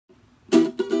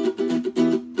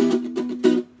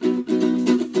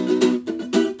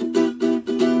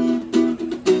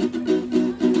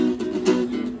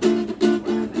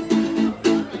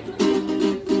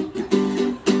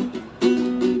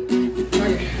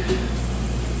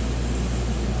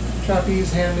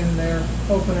trapeze, hand in there,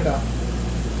 open it up.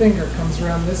 Finger comes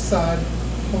around this side,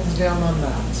 holds down on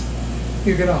that.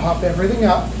 You're going to hop everything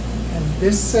up, and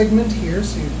this segment here,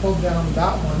 so you pull down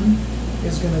that one,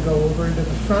 is going to go over into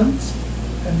the front,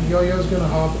 and the yo-yo is going to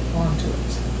hop onto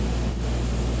it.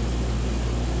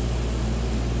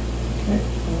 Okay,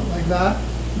 pull it like that.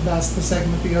 That's the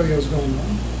segment the yo-yo is going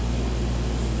on.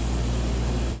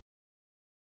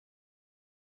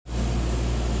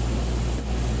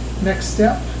 Next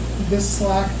step, this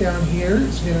slack down here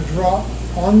is going to drop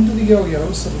onto the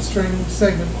yo-yo, so the string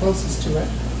segment closest to it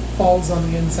falls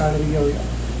on the inside of the yo-yo.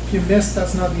 If you miss,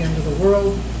 that's not the end of the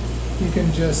world. You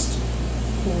can just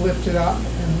lift it up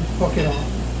and hook it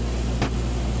on.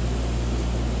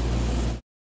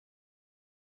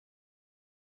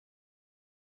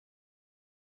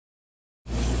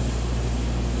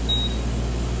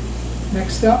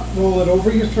 Next up, roll it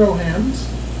over your throw hand.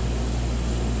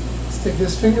 Stick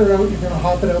this finger out, you're going to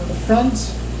hop it out the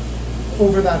front,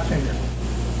 over that finger.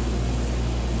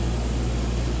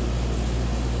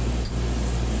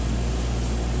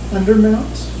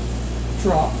 Undermount,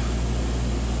 drop.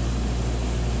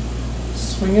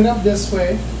 Swing it up this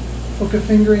way, hook a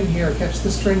finger in here, catch the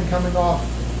string coming off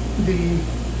the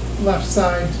left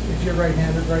side if you're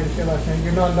right-handed, right if you're left-handed,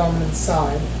 your non-dominant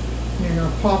side. And you're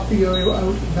going to pop the yo-yo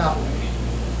out that way.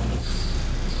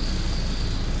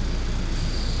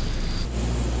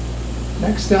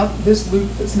 Next up, this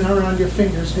loop that's now around your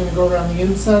finger is going to go around the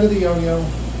inside of the yo-yo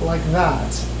like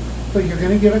that. But you're going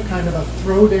to give it kind of a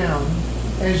throw down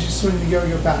as you swing the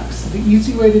yo-yo back. So the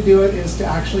easy way to do it is to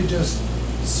actually just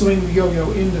swing the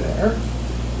yo-yo into there.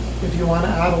 If you want to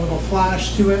add a little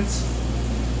flash to it,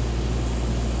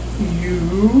 you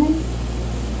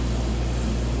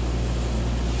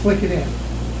flick it in.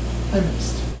 I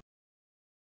missed.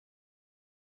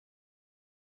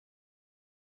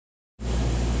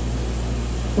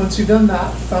 Once you've done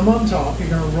that, thumb on top, you're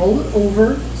going to roll it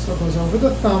over, so it goes over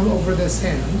the thumb, over this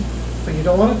hand, but you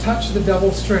don't want to touch the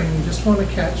double string, you just want to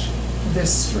catch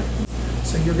this string.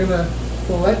 So you're going to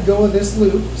let go of this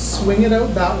loop, swing it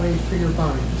out that way for your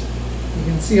bind. You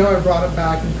can see how I brought it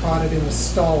back and caught it in a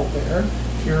stall there.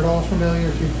 If you're at all familiar,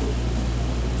 if you're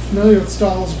familiar with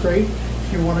stalls, great.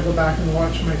 If you want to go back and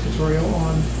watch my tutorial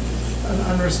on an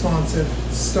unresponsive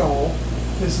stall,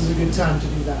 this is a good time to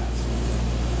do that.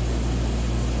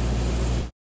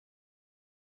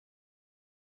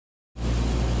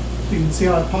 You can see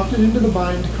how I popped it into the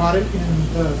bind, caught it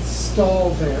in the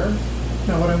stall there.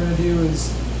 Now what I'm going to do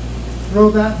is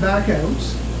throw that back out,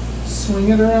 swing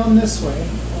it around this way,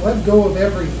 let go of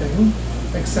everything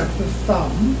except the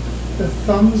thumb. The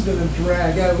thumb's going to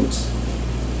drag out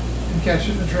and catch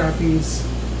it in the trapeze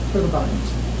for the bind.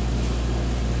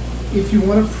 If you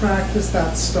want to practice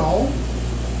that stall,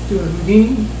 do a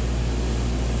Houdini,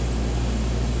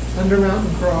 undermount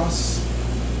and cross,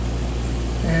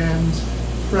 and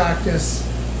practice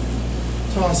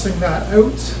tossing that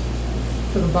out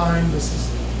for the bind. This is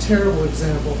a terrible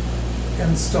example,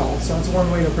 and stall. So that's one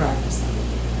way to practice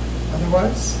that.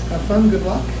 Otherwise, have fun, good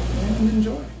luck, and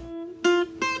enjoy.